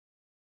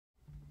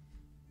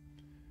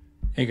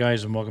Hey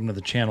guys, and welcome to the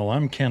channel.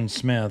 I'm Ken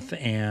Smith,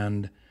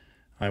 and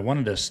I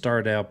wanted to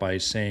start out by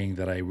saying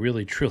that I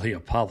really truly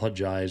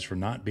apologize for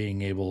not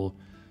being able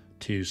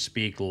to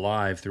speak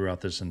live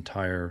throughout this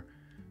entire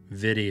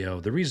video.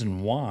 The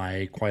reason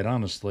why, quite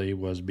honestly,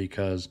 was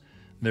because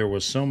there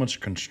was so much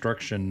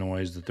construction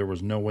noise that there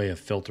was no way of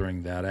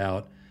filtering that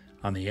out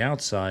on the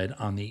outside.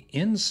 On the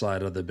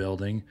inside of the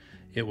building,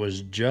 it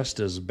was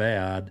just as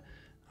bad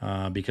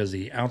because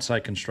the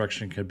outside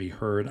construction could be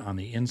heard on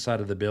the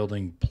inside of the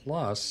building.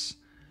 Plus,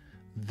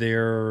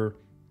 there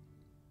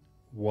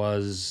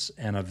was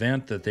an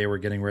event that they were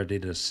getting ready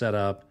to set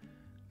up.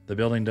 The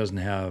building doesn't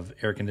have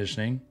air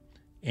conditioning,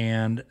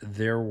 and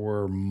there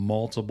were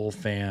multiple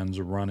fans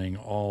running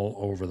all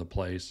over the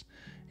place.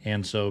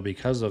 And so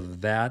because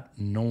of that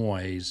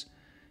noise,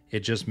 it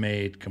just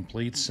made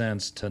complete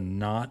sense to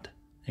not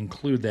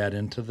include that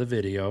into the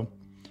video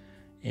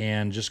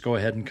and just go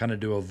ahead and kind of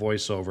do a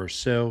voiceover.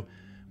 So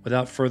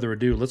without further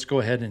ado, let's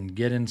go ahead and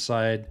get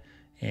inside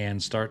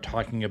and start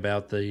talking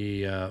about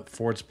the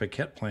Ford's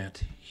Piquette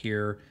plant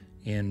here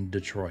in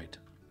Detroit.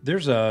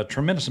 There's a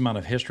tremendous amount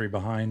of history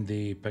behind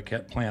the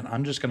Piquette plant.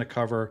 I'm just going to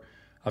cover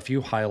a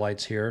few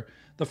highlights here.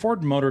 The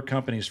Ford Motor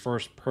Company's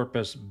first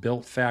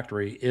purpose-built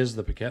factory is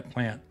the Piquette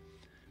plant.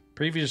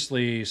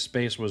 Previously,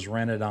 space was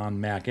rented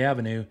on Mack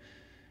Avenue.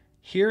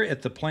 Here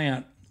at the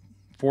plant,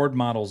 Ford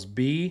models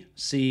B,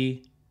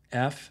 C,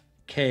 F,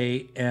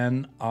 K,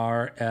 N,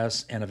 R,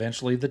 S, and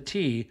eventually the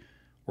T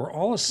were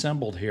all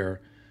assembled here.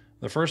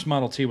 The first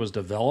Model T was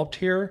developed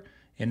here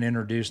and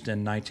introduced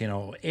in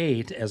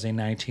 1908 as a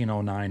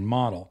 1909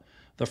 model.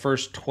 The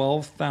first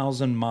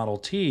 12,000 Model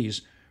Ts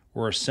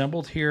were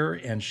assembled here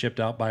and shipped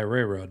out by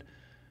railroad.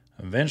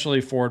 Eventually,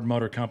 Ford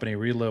Motor Company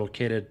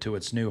relocated to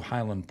its new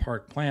Highland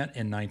Park Plant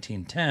in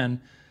 1910,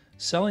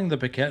 selling the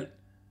Piquette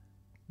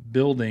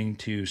building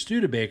to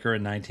Studebaker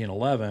in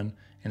 1911,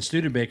 and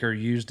Studebaker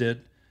used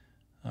it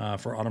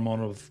for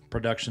automotive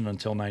production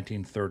until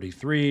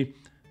 1933.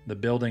 The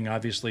building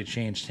obviously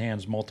changed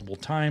hands multiple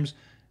times.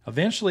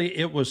 Eventually,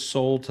 it was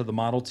sold to the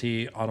Model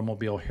T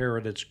Automobile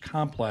Heritage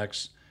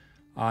Complex,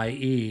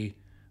 i.e.,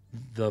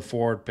 the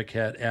Ford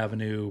Piquette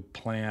Avenue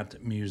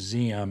Plant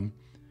Museum,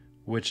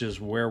 which is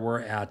where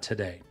we're at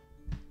today.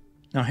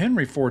 Now,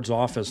 Henry Ford's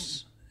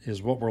office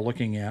is what we're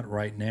looking at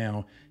right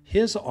now.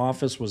 His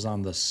office was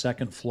on the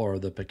second floor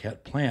of the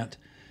Piquette plant.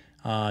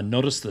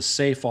 Notice the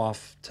safe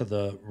off to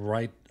the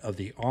right of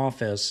the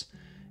office,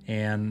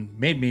 and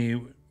made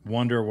me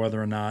wonder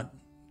whether or not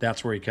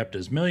that's where he kept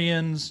his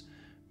millions.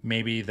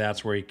 Maybe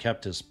that's where he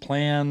kept his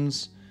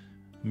plans.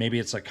 Maybe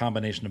it's a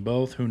combination of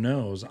both. Who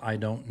knows? I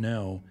don't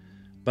know.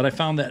 But I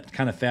found that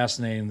kind of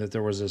fascinating that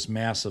there was this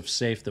massive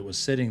safe that was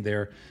sitting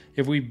there.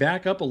 If we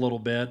back up a little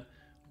bit,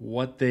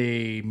 what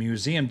the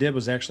museum did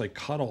was actually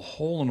cut a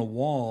hole in a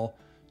wall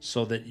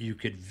so that you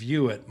could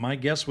view it. My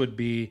guess would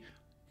be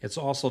it's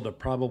also to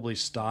probably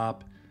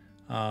stop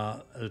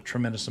a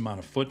tremendous amount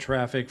of foot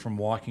traffic from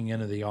walking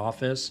into the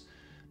office.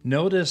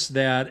 Notice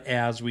that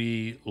as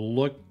we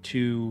look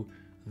to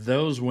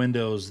those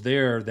windows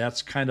there,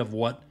 that's kind of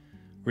what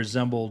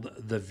resembled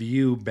the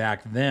view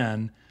back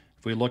then.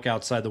 If we look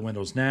outside the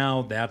windows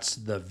now, that's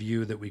the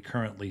view that we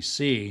currently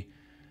see.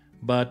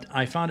 But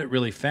I found it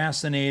really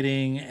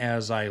fascinating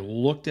as I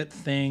looked at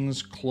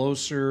things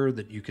closer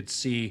that you could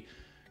see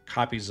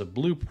copies of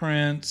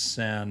blueprints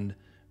and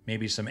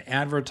maybe some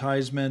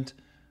advertisement.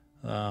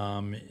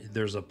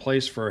 There's a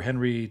place for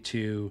Henry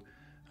to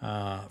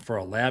for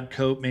a lab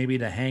coat maybe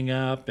to hang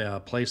up,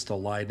 a place to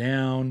lie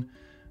down,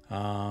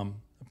 a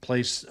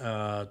place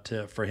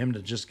for him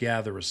to just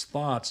gather his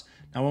thoughts.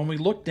 Now, when we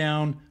look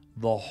down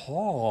the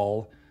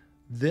hall,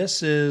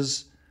 this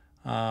is,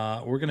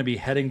 we're going to be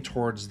heading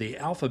towards the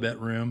alphabet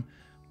room.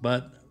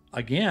 But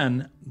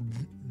again,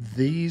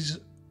 these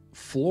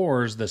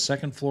floors, the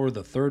second floor,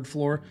 the third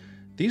floor,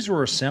 these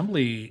were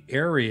assembly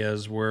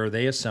areas where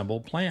they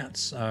assembled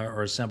plants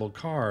or assembled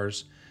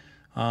cars.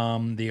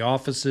 The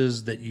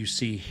offices that you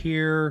see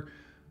here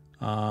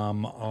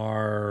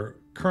are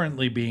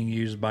currently being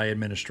used by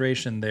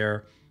administration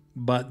there,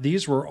 but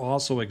these were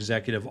also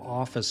executive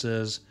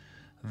offices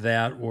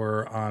that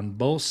were on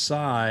both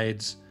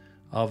sides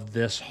of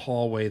this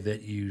hallway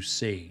that you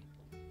see.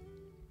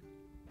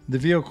 The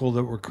vehicle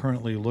that we're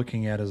currently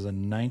looking at is a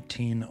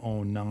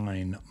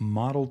 1909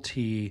 Model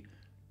T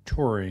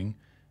Touring, and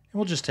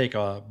we'll just take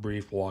a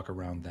brief walk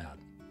around that.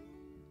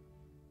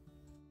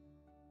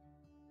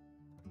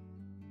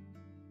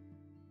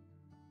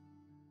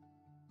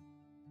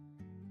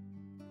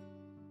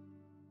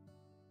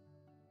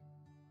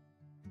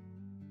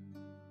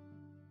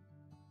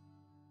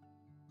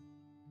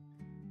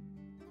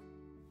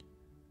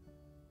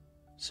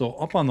 So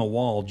up on the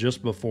wall,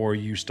 just before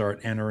you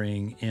start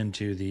entering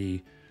into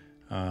the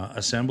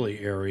assembly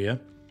area,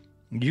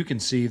 you can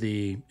see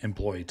the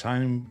employee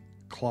time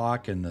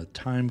clock and the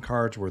time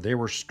cards where they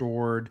were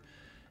stored.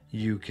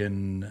 You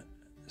can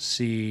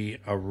see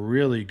a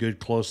really good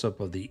close-up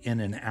of the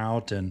in and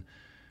out, and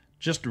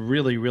just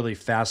really, really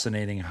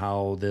fascinating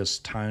how this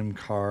time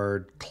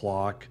card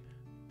clock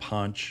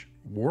punch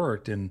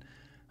worked. And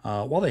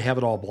Well, they have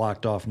it all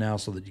blocked off now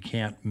so that you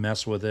can't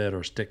mess with it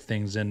or stick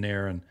things in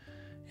there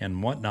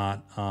and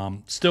whatnot.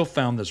 Still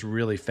found this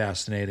really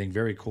fascinating,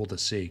 very cool to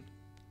see.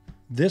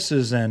 This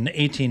is an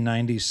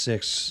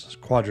 1896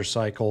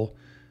 quadricycle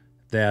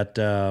that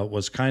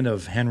was kind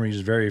of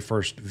Henry's very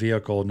first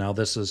vehicle. Now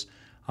this is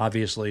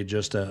obviously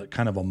just a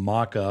kind of a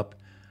mock-up,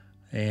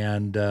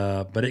 and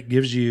but it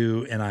gives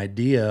you an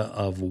idea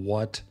of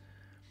what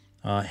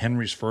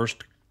Henry's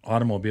first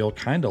automobile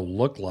kind of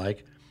looked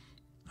like.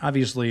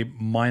 Obviously,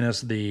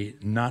 minus the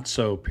not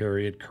so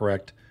period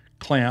correct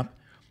clamp.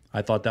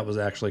 I thought that was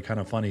actually kind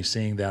of funny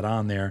seeing that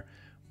on there,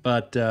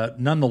 but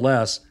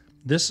nonetheless,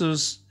 this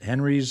is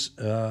Henry's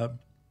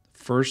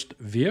first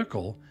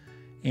vehicle.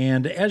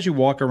 And as you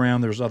walk around,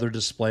 there's other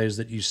displays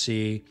that you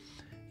see,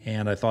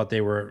 and I thought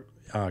they were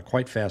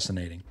quite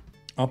fascinating.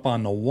 Up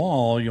on the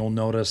wall, you'll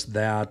notice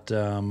that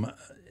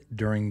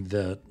during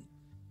the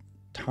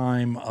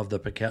time of the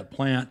Piquette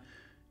plant,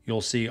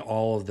 you'll see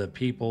all of the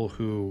people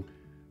who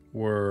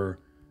were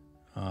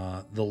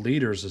the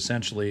leaders,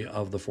 essentially,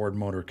 of the Ford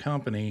Motor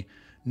Company.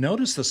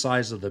 Notice the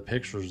size of the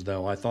pictures,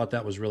 though. I thought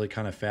that was really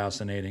kind of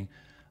fascinating.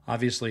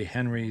 Obviously,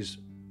 Henry's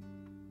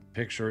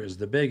picture is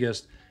the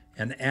biggest,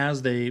 and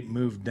as they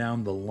move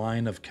down the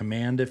line of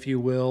command, if you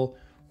will,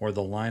 or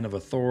the line of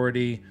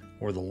authority,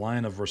 or the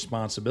line of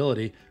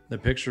responsibility, the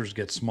pictures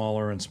get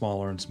smaller and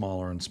smaller and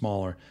smaller and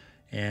smaller.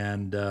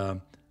 And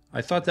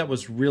I thought that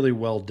was really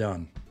well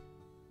done.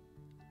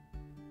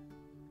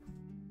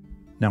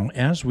 Now,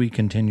 as we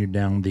continue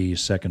down the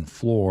second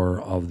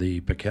floor of the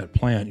Piquette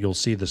plant, you'll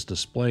see this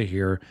display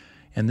here,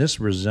 and this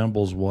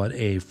resembles what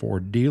a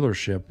Ford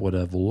dealership would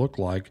have looked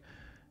like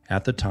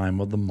at the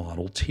time of the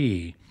Model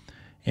T.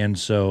 And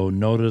so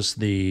notice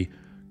the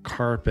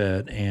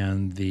carpet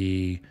and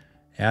the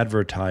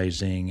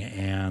advertising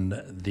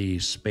and the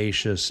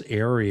spacious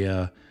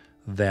area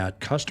that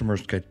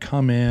customers could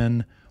come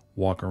in,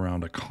 walk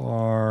around a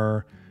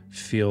car,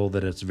 feel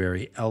that it's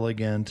very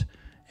elegant,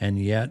 and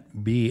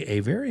yet be a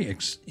very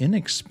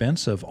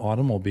inexpensive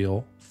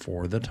automobile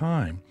for the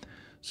time.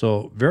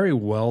 So very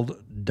well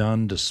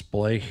done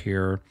display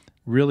here.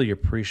 Really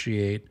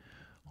appreciate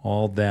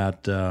all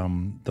that,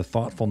 the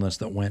thoughtfulness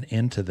that went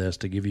into this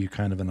to give you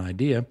kind of an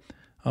idea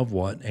of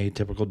what a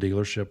typical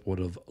dealership would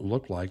have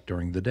looked like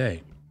during the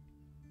day.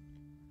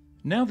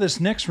 Now this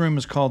next room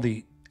is called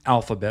the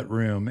Alphabet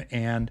Room,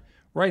 and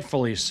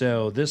rightfully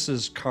so. This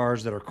is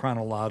cars that are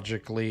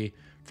chronologically,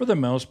 for the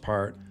most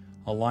part,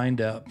 aligned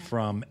up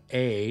from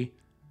A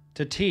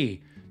to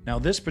T. Now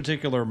this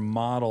particular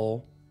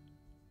Model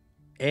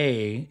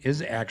A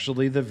is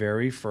actually the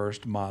very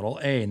first Model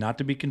A, not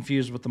to be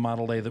confused with the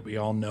Model A that we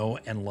all know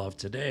and love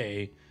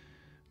today.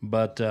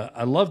 But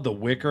I love the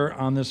wicker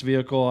on this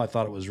vehicle. I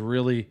thought it was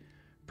really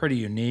pretty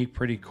unique,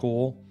 pretty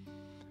cool.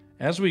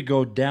 As we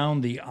go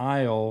down the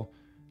aisle,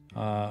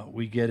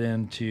 we get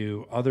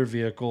into other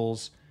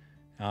vehicles.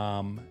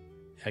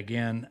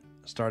 Again,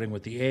 starting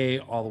with the A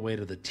all the way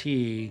to the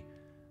T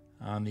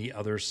on the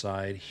other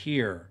side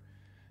here.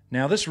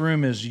 Now, this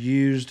room is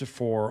used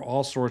for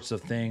all sorts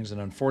of things,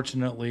 and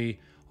unfortunately,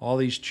 all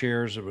these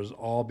chairs, it was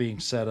all being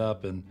set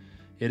up, and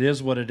it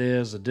is what it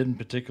is. I didn't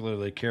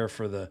particularly care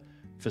for the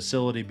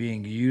facility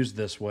being used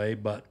this way,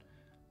 but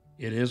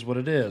it is what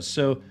it is.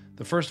 So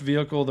the first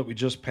vehicle that we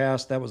just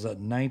passed, that was a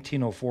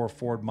 1904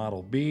 Ford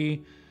Model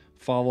B,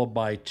 followed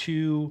by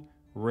two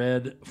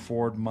red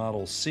Ford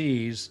Model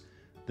Cs.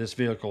 This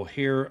vehicle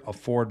here, a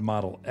Ford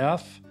Model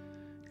F,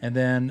 and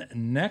then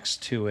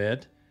next to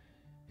it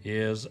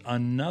is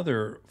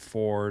another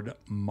Ford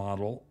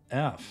Model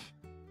F.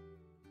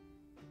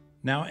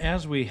 Now,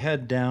 as we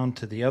head down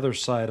to the other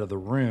side of the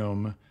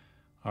room,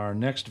 our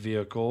next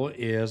vehicle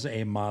is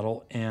a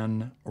Model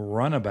N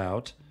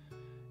Runabout,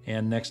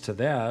 and next to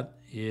that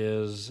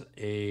is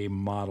a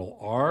Model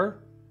R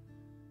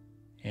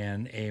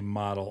and a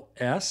Model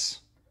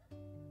S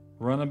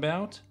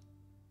Runabout.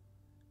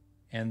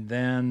 And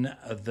then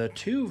the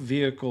two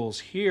vehicles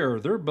here,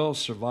 they're both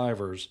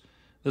Survivors.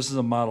 This is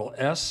a Model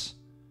S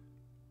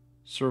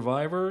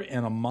Survivor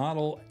and a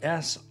Model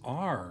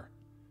SR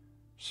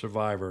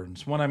Survivor. And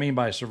so what I mean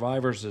by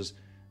Survivors is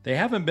they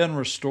haven't been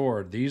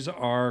restored. These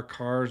are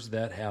cars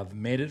that have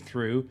made it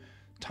through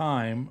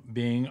time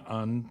being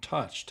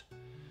untouched.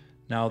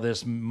 Now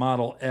this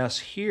Model S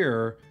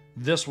here,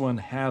 this one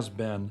has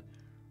been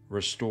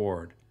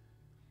restored.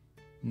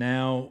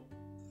 Now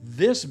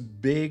this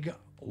big,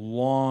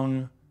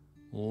 long,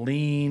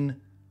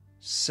 lean,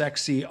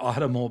 sexy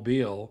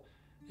automobile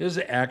is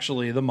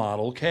actually the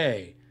Model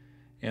K.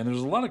 And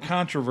there's a lot of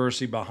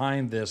controversy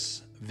behind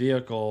this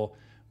vehicle,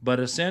 but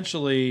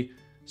essentially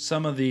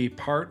some of the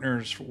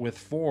partners with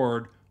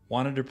Ford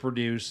wanted to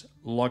produce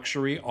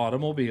luxury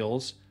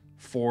automobiles.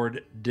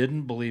 Ford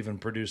didn't believe in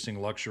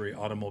producing luxury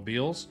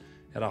automobiles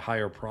at a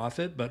higher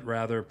profit, but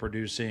rather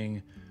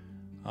producing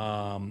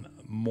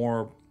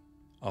more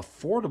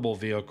affordable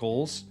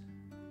vehicles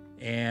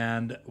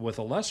and with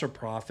a lesser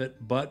profit,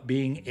 but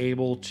being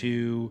able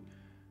to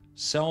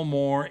sell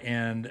more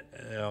and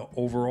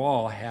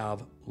overall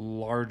have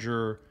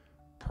larger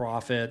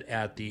profit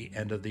at the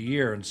end of the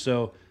year. And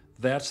so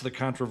That's the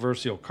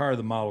controversial car,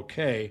 the Model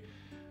K.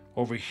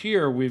 Over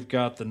here, we've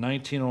got the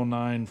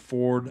 1909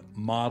 Ford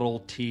Model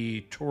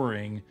T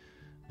Touring.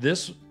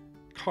 This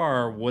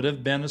car would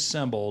have been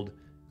assembled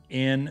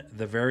in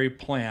the very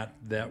plant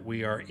that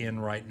we are in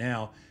right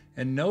now.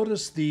 And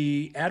notice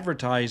the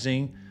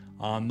advertising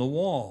on the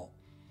wall.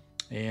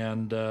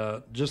 And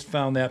just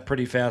found that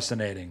pretty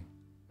fascinating.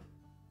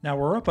 Now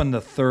we're up on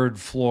the third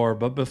floor,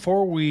 but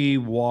before we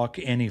walk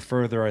any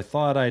further, I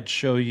thought I'd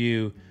show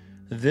you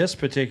this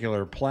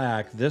particular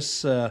plaque.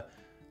 This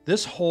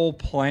whole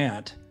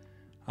plant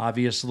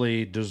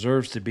obviously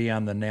deserves to be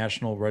on the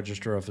National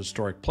Register of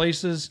Historic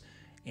Places,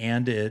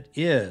 and it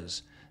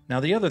is. Now,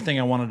 the other thing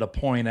I wanted to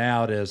point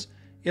out is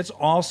it's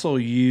also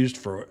used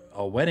for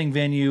a wedding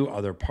venue,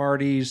 other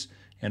parties,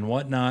 and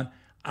whatnot.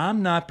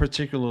 I'm not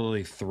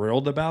particularly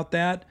thrilled about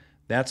that.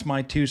 That's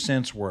my 2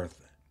 cents worth.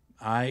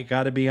 I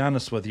got to be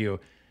honest with you.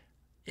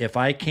 If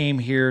I came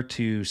here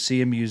to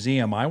see a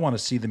museum, I want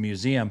to see the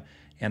museum,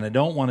 and I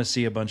don't want to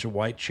see a bunch of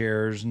white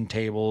chairs and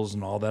tables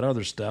and all that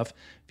other stuff.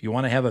 If you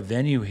want to have a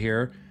venue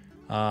here,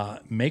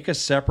 make a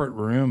separate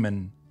room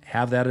and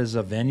have that as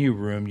a venue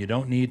room. You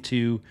don't need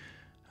to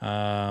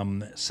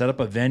set up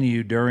a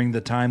venue during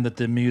the time that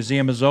the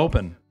museum is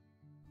open.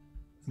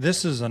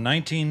 This is a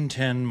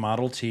 1910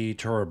 Model T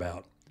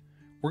Tourabout.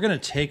 We're going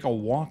to take a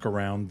walk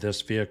around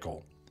this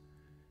vehicle.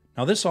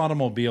 Now, this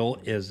automobile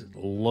is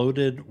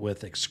loaded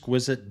with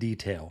exquisite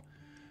detail.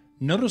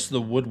 Notice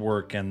the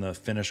woodwork and the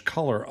finished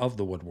color of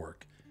the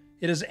woodwork.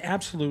 It is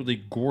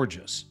absolutely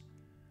gorgeous.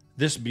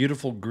 This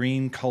beautiful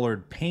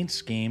green-colored paint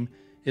scheme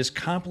is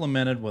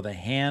complemented with a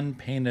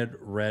hand-painted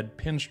red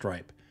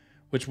pinstripe,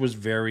 which was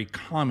very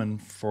common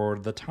for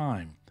the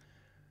time.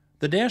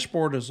 The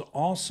dashboard is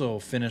also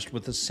finished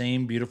with the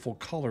same beautiful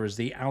color as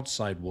the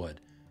outside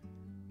wood.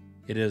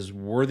 It is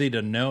worthy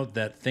to note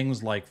that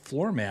things like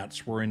floor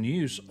mats were in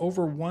use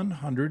over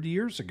 100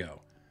 years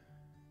ago.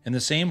 And the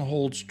same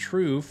holds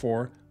true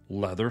for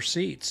leather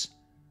seats.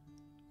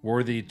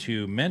 Worthy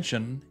to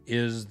mention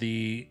is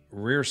the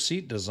rear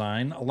seat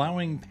design,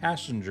 allowing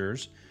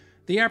passengers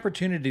the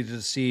opportunity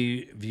to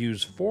see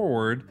views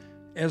forward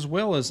as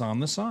well as on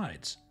the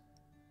sides.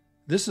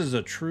 This is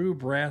a true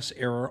brass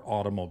era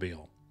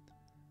automobile.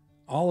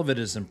 All of it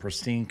is in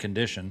pristine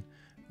condition.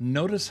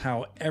 Notice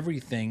how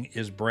everything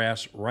is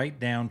brass right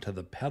down to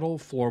the pedal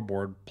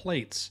floorboard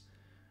plates.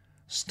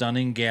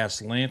 Stunning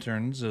gas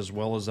lanterns as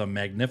well as a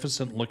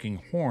magnificent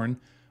looking horn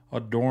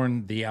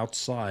adorn the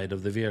outside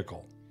of the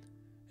vehicle.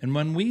 And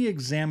when we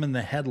examine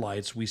the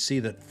headlights, we see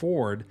that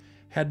Ford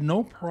had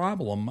no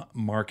problem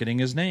marketing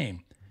his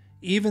name.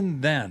 Even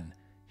then,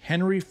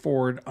 Henry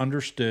Ford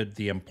understood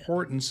the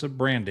importance of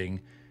branding,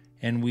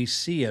 and we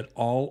see it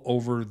all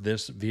over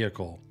this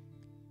vehicle.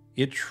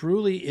 It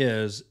truly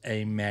is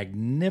a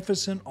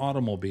magnificent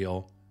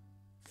automobile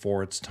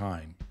for its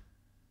time.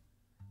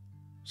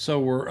 So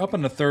we're up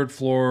on the third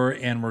floor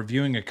and we're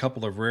viewing a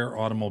couple of rare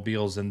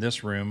automobiles in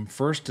this room.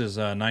 First is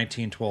a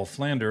 1912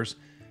 Flanders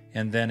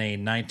and then a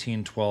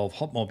 1912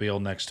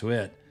 Hupmobile next to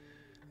it.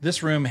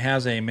 This room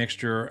has a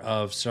mixture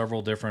of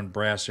several different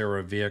brass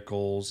era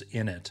vehicles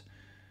in it.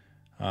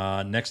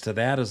 Next to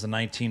that is the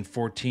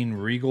 1914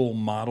 Regal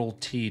Model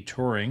T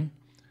Touring.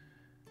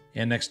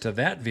 And next to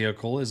that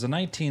vehicle is a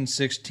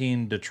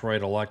 1916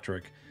 Detroit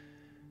Electric.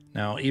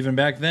 Now, even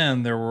back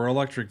then, there were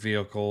electric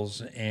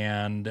vehicles,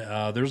 and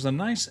there's a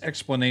nice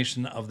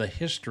explanation of the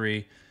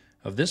history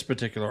of this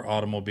particular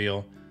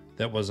automobile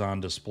that was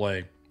on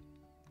display.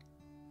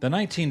 The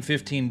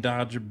 1915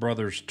 Dodge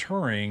Brothers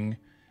Touring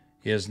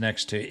is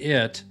next to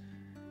it,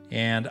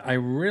 and I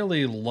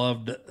really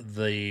loved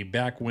the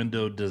back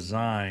window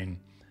design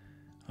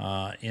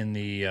in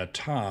the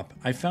top.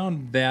 I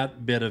found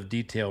that bit of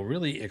detail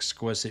really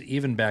exquisite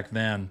even back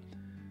then.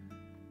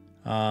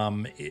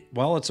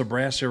 While it's a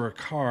brass era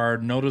car,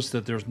 notice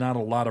that there's not a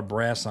lot of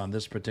brass on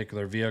this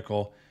particular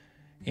vehicle.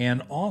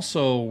 And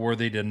also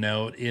worthy to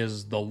note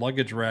is the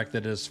luggage rack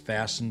that is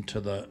fastened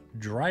to the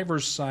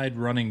driver's side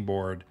running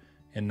board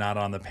and not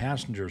on the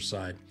passenger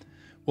side.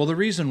 Well, the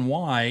reason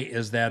why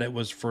is that it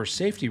was for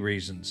safety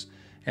reasons.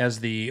 As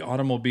the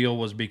automobile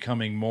was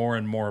becoming more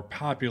and more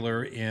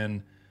popular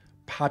in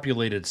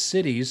populated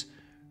cities,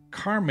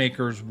 car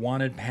makers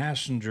wanted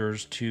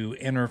passengers to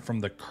enter from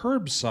the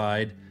curb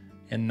side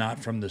and not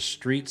from the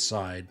street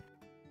side.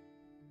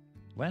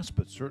 Last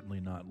but certainly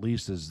not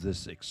least is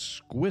this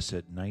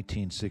exquisite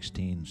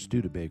 1916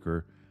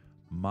 Studebaker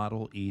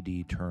Model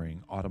ED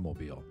Touring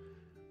automobile.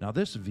 Now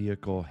this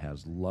vehicle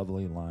has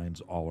lovely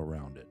lines all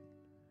around it.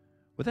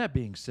 With that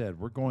being said,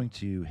 we're going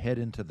to head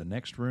into the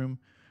next room,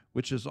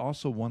 which is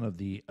also one of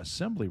the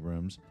assembly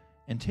rooms,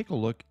 and take a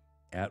look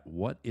at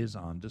what is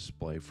on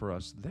display for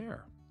us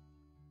there.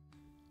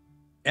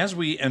 As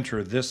we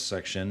enter this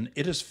section,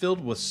 it is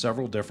filled with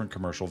several different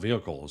commercial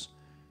vehicles.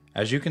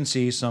 As you can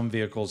see, some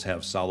vehicles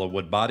have solid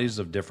wood bodies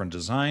of different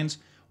designs,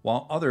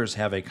 while others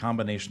have a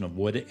combination of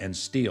wood and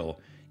steel,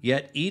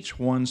 yet each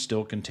one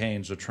still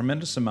contains a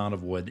tremendous amount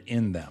of wood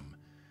in them.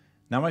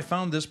 Now, I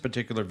found this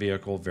particular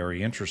vehicle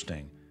very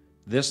interesting.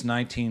 This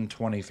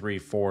 1923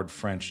 Ford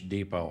French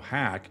Depot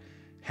hack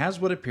has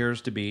what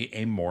appears to be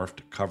a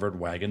morphed covered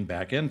wagon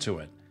back into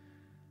it.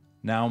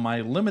 Now,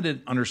 my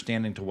limited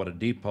understanding to what a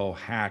depot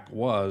hack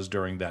was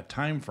during that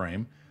time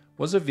frame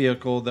was a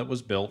vehicle that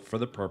was built for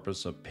the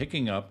purpose of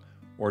picking up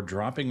or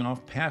dropping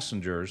off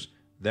passengers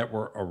that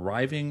were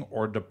arriving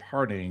or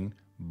departing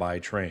by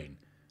train.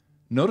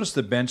 Notice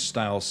the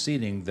bench-style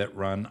seating that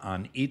run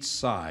on each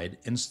side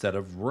instead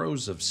of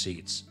rows of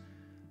seats.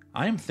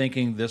 I am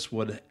thinking this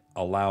would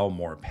allow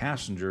more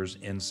passengers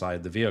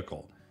inside the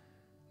vehicle.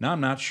 Now,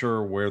 I'm not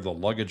sure where the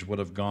luggage would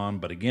have gone,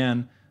 but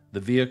again, the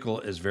vehicle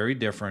is very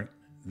different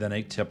than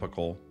a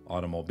typical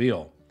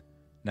automobile.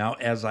 Now,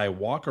 as I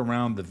walk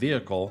around the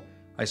vehicle,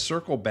 I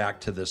circle back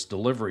to this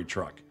delivery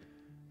truck.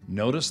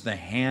 Notice the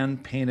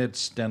hand-painted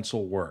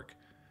stencil work.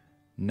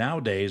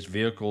 Nowadays,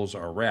 vehicles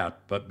are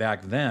wrapped, but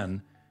back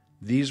then,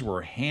 these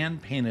were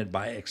hand-painted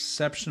by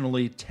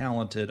exceptionally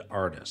talented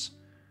artists.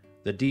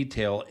 The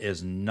detail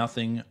is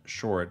nothing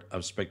short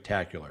of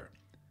spectacular.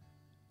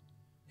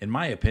 In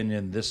my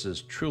opinion, this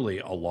is truly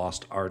a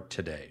lost art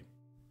today.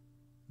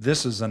 This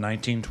is a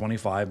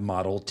 1925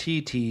 Model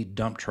TT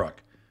dump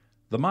truck.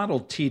 The Model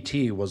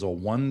TT was a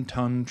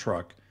 1-ton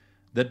truck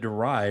that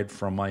derived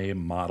from a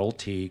Model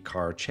T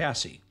car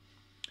chassis.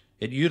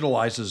 It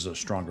utilizes a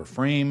stronger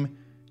frame,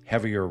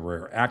 heavier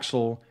rear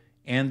axle,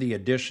 and the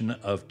addition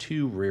of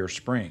 2 rear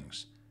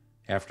springs.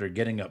 After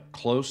getting up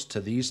close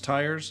to these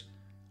tires,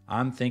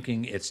 I'm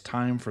thinking it's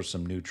time for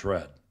some new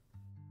tread.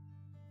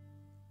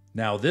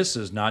 Now, this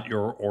is not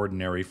your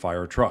ordinary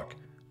fire truck.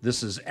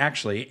 This is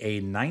actually a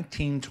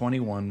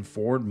 1921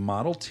 Ford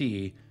Model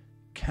T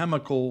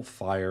chemical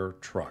fire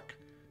truck.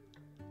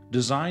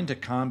 Designed to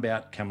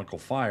combat chemical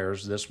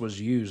fires, this was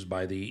used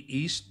by the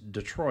East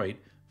Detroit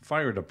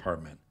Fire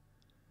Department.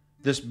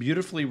 This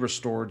beautifully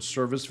restored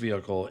service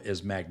vehicle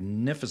is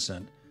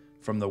magnificent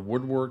from the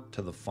woodwork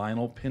to the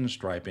final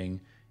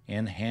pinstriping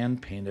and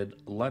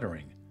hand-painted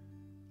lettering.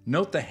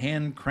 Note the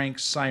hand crank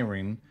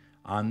siren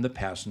on the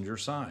passenger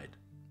side.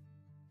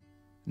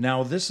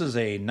 Now, this is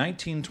a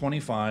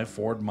 1925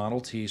 Ford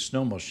Model T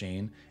snow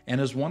machine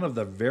and is one of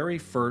the very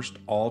first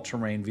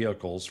all-terrain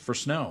vehicles for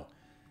snow.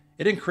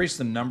 It increased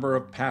the number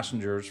of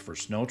passengers for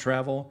snow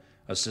travel,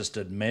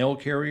 assisted mail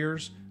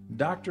carriers,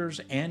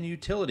 doctors, and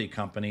utility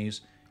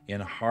companies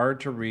in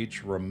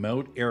hard-to-reach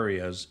remote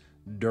areas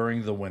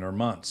during the winter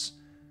months.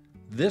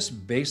 This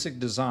basic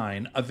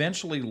design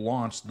eventually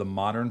launched the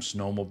modern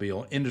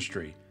snowmobile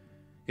industry.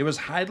 It was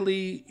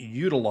highly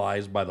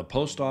utilized by the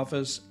post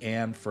office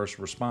and first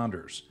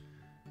responders.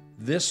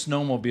 This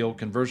snowmobile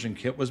conversion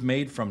kit was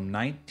made from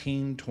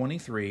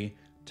 1923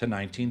 to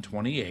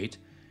 1928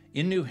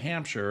 in New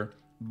Hampshire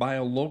by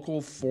a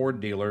local Ford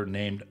dealer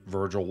named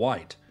Virgil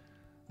White.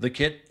 The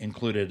kit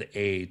included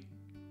a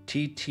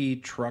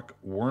TT truck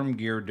worm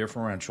gear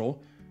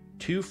differential,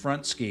 2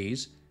 front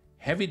skis,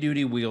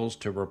 heavy-duty wheels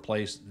to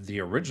replace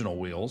the original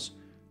wheels,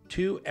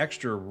 2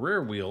 extra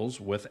rear wheels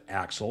with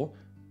axle,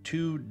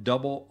 2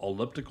 double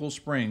elliptical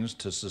springs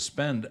to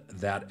suspend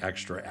that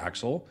extra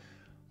axle,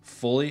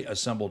 fully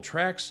assembled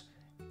tracks,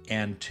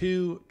 and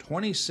 2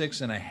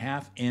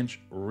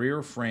 26.5-inch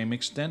rear frame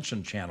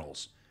extension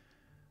channels.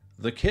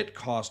 The kit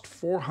cost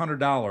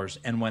 $400,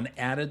 and when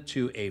added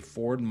to a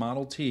Ford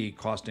Model T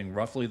costing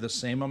roughly the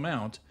same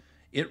amount,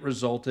 it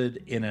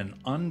resulted in an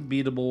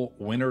unbeatable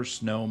winter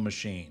snow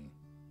machine.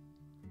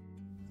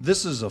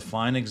 This is a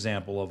fine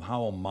example of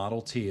how a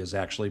Model T is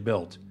actually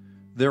built.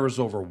 There is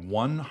over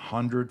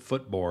 100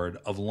 footboard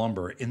of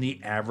lumber in the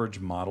average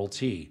Model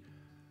T.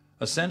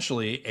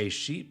 Essentially, a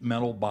sheet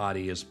metal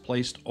body is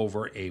placed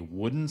over a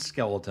wooden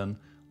skeleton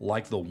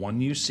like the one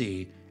you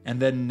see and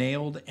then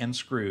nailed and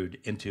screwed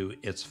into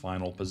its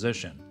final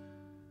position.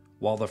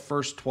 While the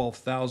first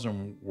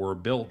 12,000 were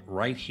built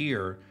right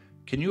here,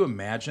 can you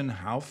imagine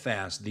how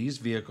fast these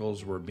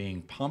vehicles were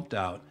being pumped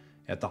out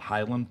at the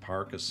Highland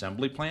Park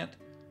Assembly Plant?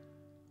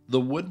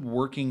 The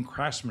woodworking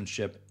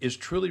craftsmanship is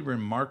truly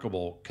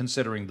remarkable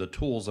considering the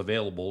tools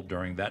available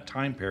during that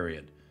time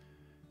period.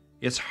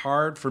 It's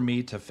hard for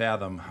me to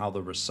fathom how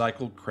the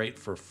recycled crate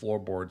for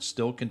floorboards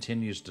still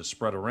continues to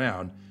spread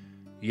around,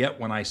 yet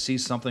when I see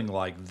something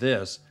like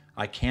this,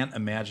 I can't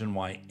imagine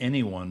why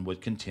anyone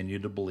would continue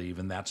to believe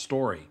in that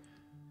story.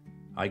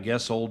 I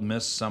guess old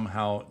myths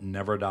somehow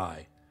never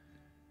die.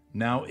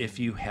 Now, if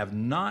you have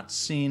not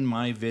seen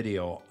my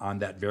video on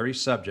that very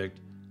subject,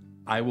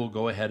 I will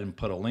go ahead and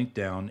put a link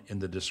down in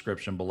the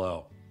description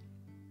below.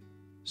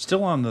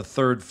 Still on the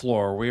 3rd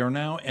floor, we are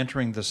now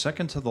entering the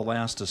second to the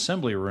last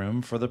assembly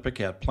room for the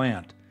Piquette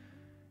plant.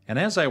 And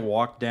as I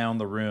walk down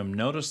the room,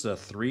 notice the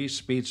 3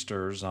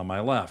 speedsters on my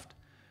left.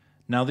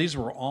 Now, these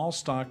were all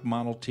stock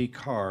Model T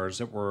cars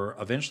that were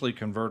eventually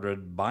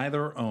converted by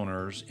their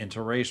owners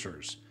into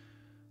racers.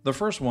 The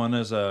first one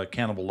is a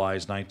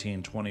cannibalized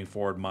 1920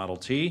 Ford Model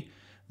T.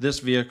 This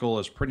vehicle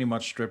is pretty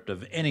much stripped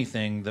of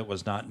anything that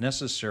was not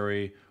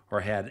necessary or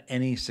had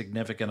any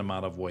significant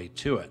amount of weight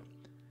to it.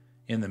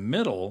 In the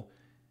middle,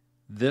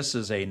 this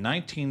is a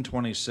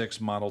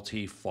 1926 Model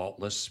T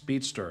faultless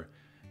speedster.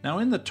 Now,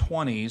 in the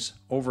 20s,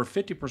 over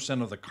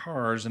 50% of the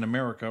cars in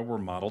America were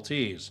Model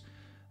Ts.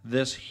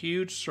 This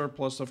huge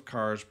surplus of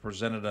cars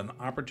presented an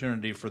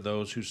opportunity for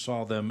those who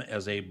saw them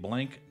as a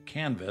blank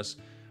canvas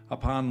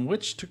upon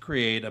which to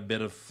create a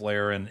bit of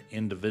flair and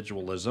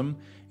individualism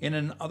in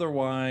an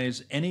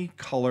otherwise any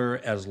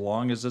color as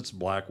long as it's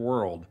black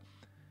world.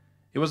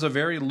 It was a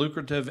very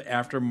lucrative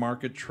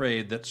aftermarket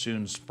trade that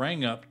soon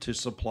sprang up to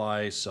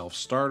supply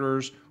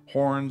self-starters,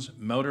 horns,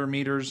 motor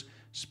meters,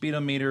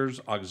 speedometers,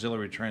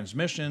 auxiliary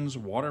transmissions,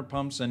 water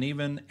pumps, and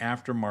even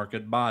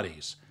aftermarket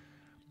bodies.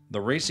 The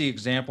racy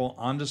example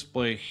on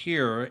display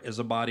here is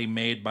a body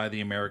made by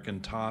the American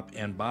Top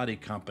and Body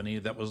Company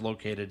that was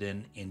located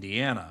in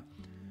Indiana.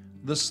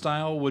 The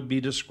style would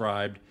be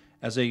described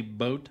as a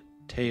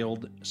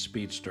boat-tailed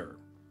speedster.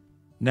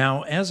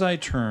 Now, as I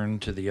turn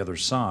to the other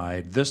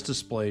side, this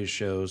display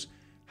shows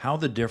how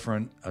the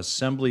different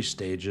assembly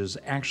stages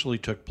actually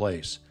took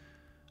place.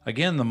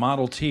 Again, the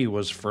Model T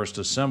was first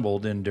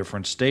assembled in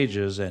different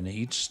stages, and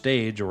each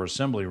stage or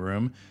assembly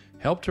room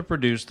helped to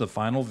produce the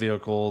final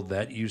vehicle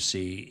that you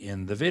see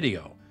in the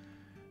video.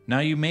 Now,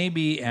 you may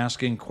be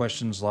asking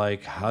questions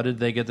like, how did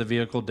they get the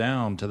vehicle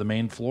down to the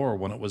main floor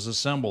when it was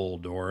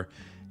assembled? Or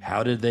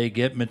how did they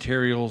get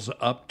materials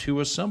up to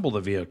assemble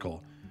the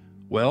vehicle?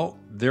 Well,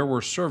 there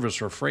were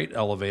service or freight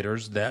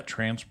elevators that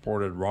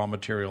transported raw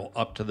material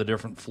up to the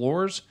different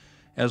floors,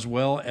 as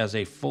well as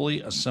a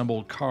fully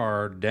assembled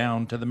car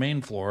down to the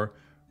main floor,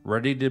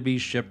 ready to be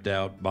shipped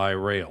out by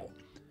rail.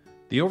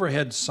 The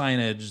overhead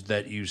signage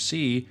that you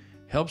see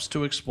helps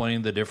to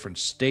explain the different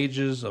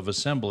stages of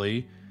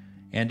assembly,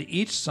 and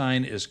each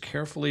sign is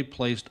carefully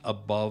placed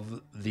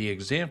above the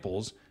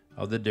examples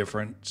of the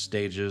different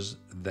stages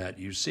that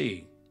you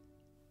see.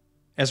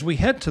 As we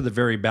head to the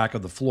very back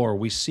of the floor,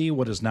 we see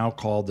what is now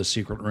called the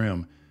secret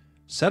room.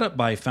 Set up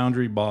by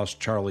foundry boss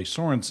Charlie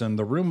Sorensen,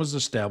 the room was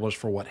established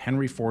for what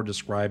Henry Ford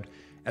described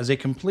as a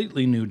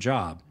completely new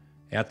job.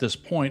 At this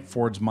point,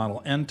 Ford's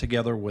Model N,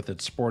 together with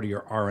its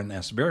sportier R and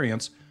S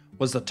variants,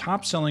 was the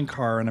top-selling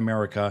car in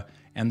America,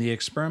 and the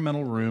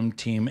experimental room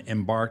team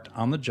embarked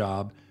on the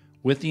job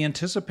with the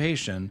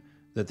anticipation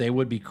that they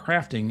would be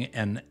crafting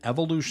an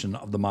evolution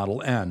of the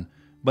Model N,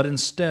 but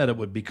instead it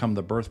would become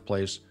the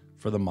birthplace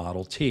for the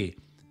Model T.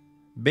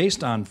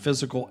 Based on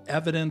physical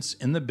evidence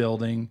in the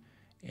building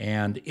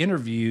and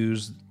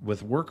interviews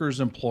with workers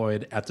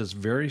employed at this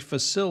very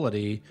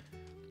facility,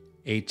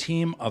 a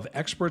team of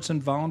experts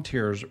and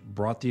volunteers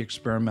brought the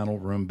experimental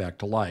room back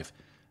to life.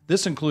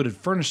 This included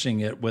furnishing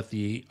it with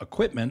the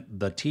equipment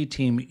the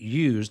T-Team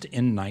used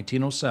in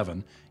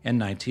 1907 and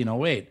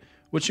 1908,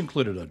 which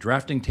included a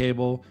drafting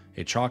table,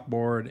 a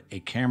chalkboard, a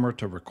camera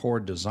to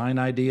record design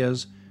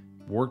ideas,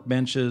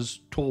 workbenches,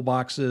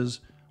 toolboxes,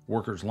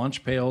 workers'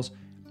 lunch pails,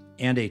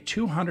 and a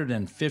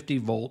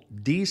 250-volt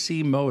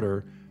DC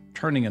motor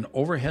turning an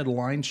overhead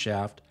line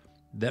shaft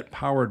that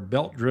powered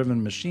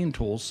belt-driven machine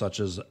tools such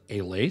as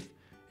a lathe,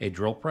 a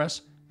drill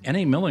press, and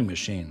a milling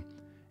machine.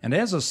 And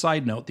as a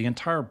side note, the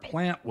entire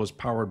plant was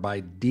powered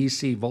by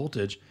DC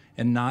voltage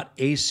and not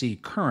AC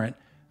current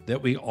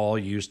that we all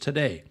use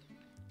today.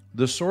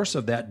 The source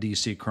of that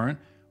DC current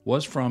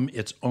was from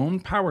its own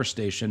power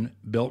station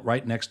built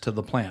right next to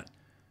the plant.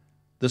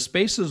 The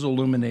space is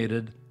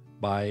illuminated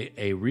by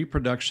a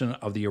reproduction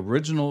of the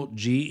original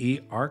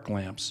GE arc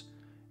lamps,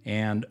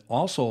 and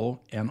also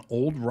an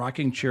old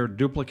rocking chair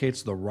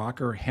duplicates the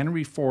rocker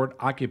Henry Ford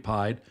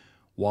occupied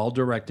while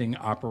directing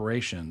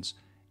operations,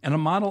 and a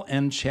Model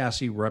N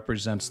chassis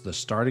represents the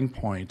starting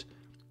point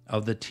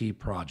of the T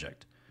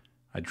project.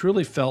 I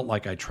truly felt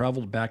like I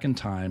traveled back in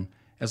time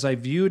as I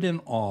viewed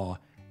in awe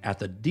at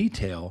the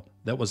detail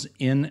that was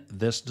in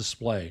this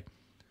display.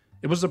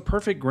 It was the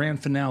perfect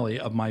grand finale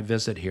of my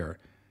visit here.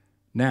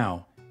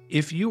 Now,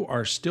 if you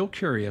are still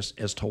curious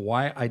as to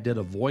why I did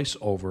a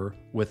voiceover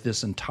with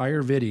this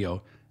entire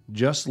video,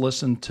 just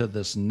listen to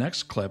this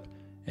next clip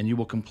and you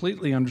will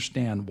completely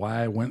understand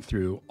why I went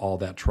through all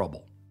that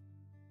trouble.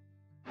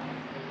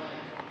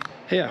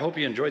 Hey, I hope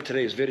you enjoyed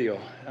today's video.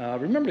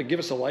 Remember to give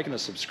us a like and a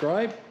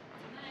subscribe.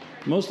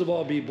 Most of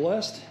all, be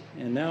blessed.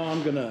 And now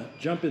I'm gonna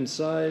jump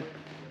inside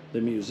the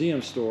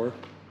museum store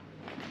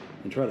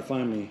and try to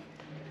find me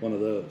one of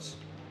those.